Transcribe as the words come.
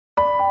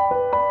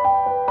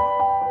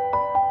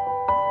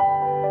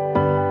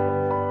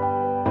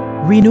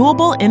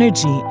Renewable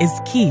energy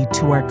is key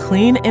to our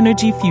clean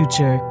energy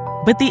future,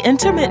 but the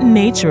intermittent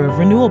nature of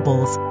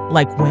renewables,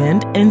 like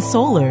wind and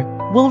solar,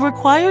 will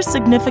require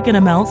significant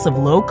amounts of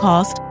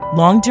low-cost,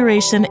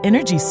 long-duration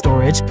energy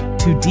storage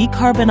to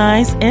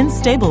decarbonize and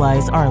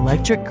stabilize our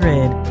electric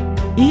grid.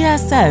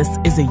 ESS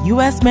is a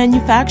U.S.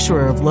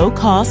 manufacturer of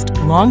low-cost,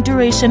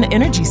 long-duration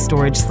energy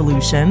storage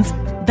solutions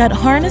that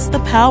harness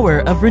the power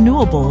of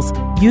renewables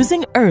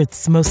using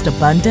Earth's most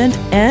abundant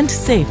and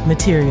safe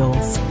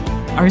materials.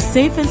 Our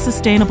safe and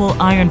sustainable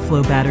iron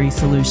flow battery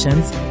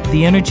solutions,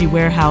 the Energy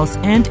Warehouse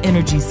and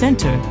Energy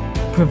Center,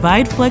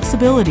 provide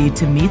flexibility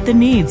to meet the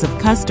needs of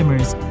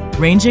customers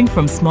ranging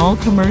from small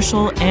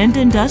commercial and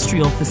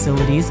industrial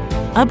facilities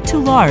up to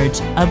large,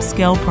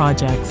 upscale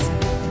projects.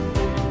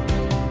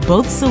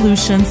 Both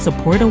solutions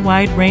support a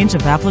wide range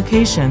of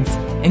applications,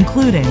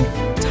 including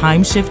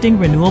time-shifting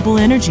renewable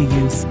energy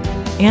use,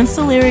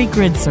 ancillary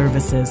grid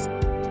services,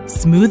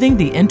 smoothing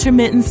the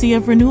intermittency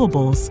of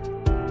renewables,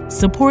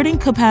 supporting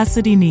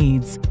capacity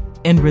needs,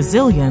 and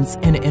resilience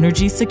and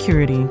energy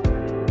security.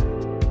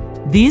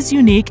 These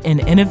unique and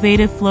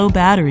innovative flow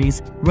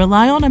batteries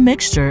rely on a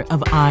mixture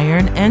of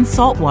iron and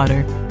salt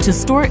water to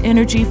store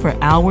energy for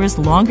hours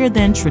longer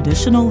than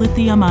traditional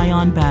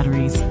lithium-ion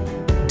batteries.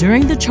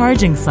 During the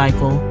charging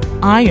cycle,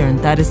 iron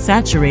that is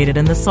saturated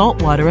in the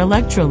saltwater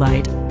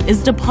electrolyte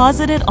is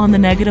deposited on the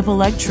negative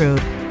electrode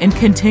and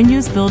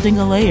continues building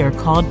a layer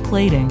called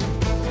plating.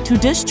 To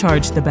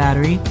discharge the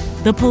battery,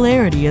 the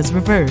polarity is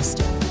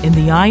reversed, and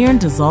the iron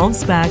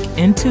dissolves back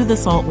into the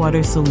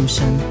saltwater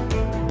solution.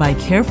 By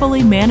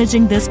carefully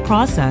managing this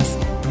process,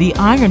 the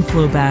iron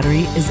flow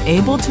battery is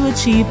able to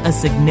achieve a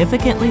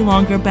significantly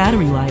longer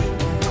battery life,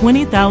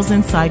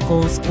 20,000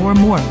 cycles or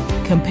more,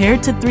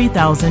 compared to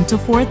 3,000 to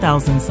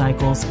 4,000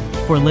 cycles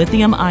for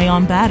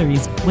lithium-ion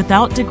batteries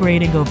without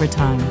degrading over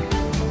time.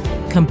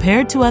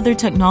 Compared to other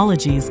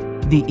technologies,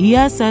 the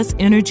ESS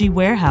Energy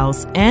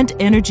Warehouse and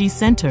Energy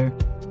Center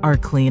are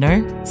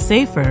cleaner,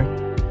 safer,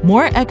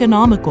 more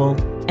economical,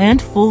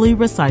 and fully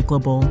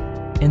recyclable.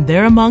 And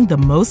they're among the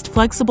most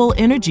flexible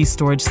energy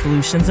storage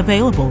solutions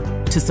available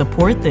to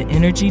support the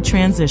energy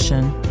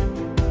transition.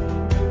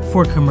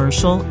 For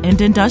commercial and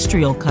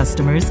industrial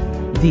customers,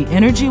 the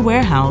Energy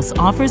Warehouse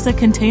offers a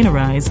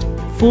containerized,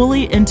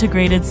 fully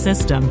integrated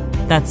system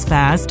that's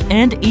fast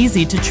and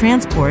easy to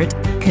transport,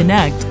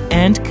 connect,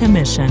 and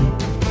commission.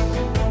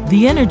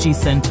 The Energy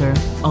Center,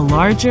 a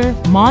larger,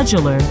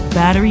 modular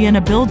battery in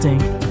a building,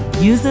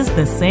 uses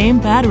the same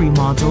battery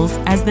modules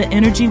as the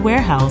Energy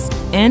Warehouse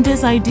and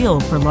is ideal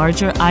for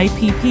larger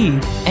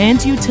IPP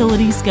and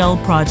utility-scale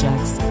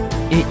projects.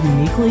 It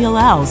uniquely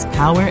allows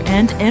power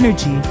and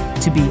energy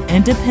to be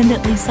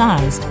independently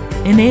sized,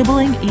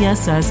 enabling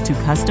ESS to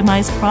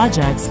customize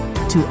projects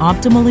to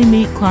optimally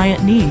meet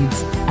client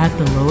needs at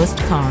the lowest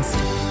cost.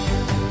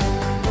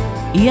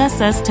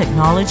 ESS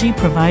technology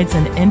provides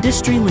an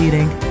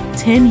industry-leading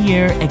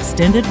 10-year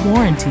extended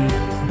warranty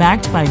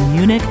backed by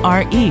Munich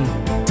Re,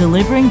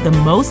 delivering the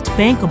most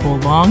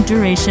bankable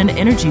long-duration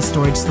energy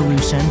storage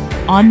solution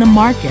on the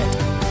market,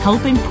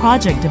 helping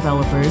project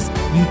developers,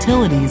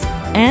 utilities,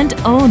 and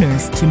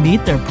owners to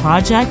meet their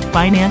project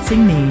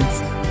financing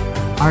needs.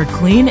 Our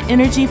clean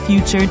energy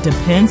future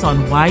depends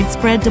on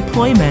widespread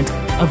deployment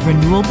of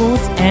renewables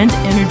and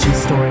energy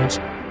storage.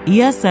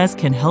 ESS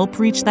can help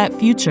reach that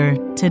future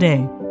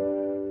today.